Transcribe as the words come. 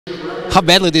How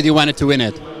badly did you want it to win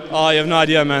it? Oh, you have no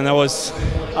idea, man.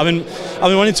 I've been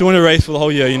wanting to win a race for the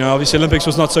whole year. You know, obviously Olympics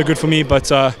was not so good for me, but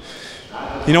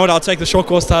you know what? I'll take the short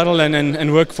course title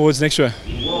and work forwards next year.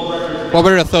 What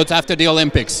were your thoughts after the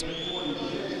Olympics?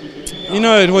 You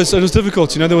know, it was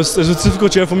difficult. You know, it was a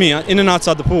difficult year for me, in and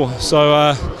outside the pool.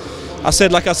 So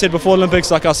like I said before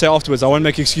Olympics, like I say afterwards, I won't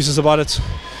make excuses about it.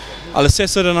 I'll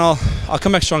assess it and I'll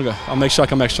come back stronger. I'll make sure I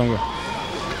come back stronger.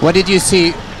 What did you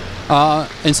see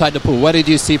inside the pool? What did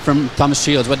you see from Tom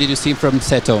Shields? What did you see from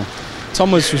Seto?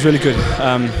 Tom was really good.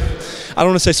 I don't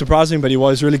want to say surprising, but he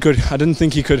was really good. I didn't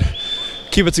think he could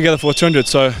keep it together for 200,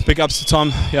 so big ups to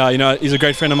Tom. Yeah, you know, he's a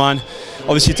great friend of mine.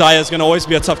 Obviously Taya is going to always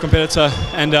be a tough competitor,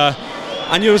 and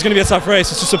I knew it was going to be a tough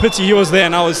race. It's just a pity he was there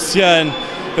and I was here, and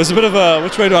it was a bit of a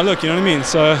which way do I look, you know what I mean?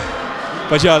 So,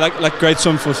 but yeah, like great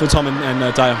swim for Tom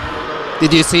and Taya.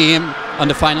 Did you see him on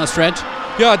the final stretch?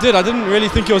 Yeah, I did. I didn't really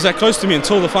think he was that close to me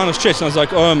until the final stretch, and I was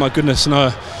like, oh my goodness,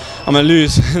 no, I'm going to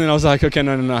lose. And then I was like, okay,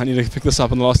 no, I need to pick this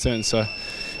up in the last turn, so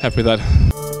happy with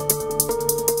that.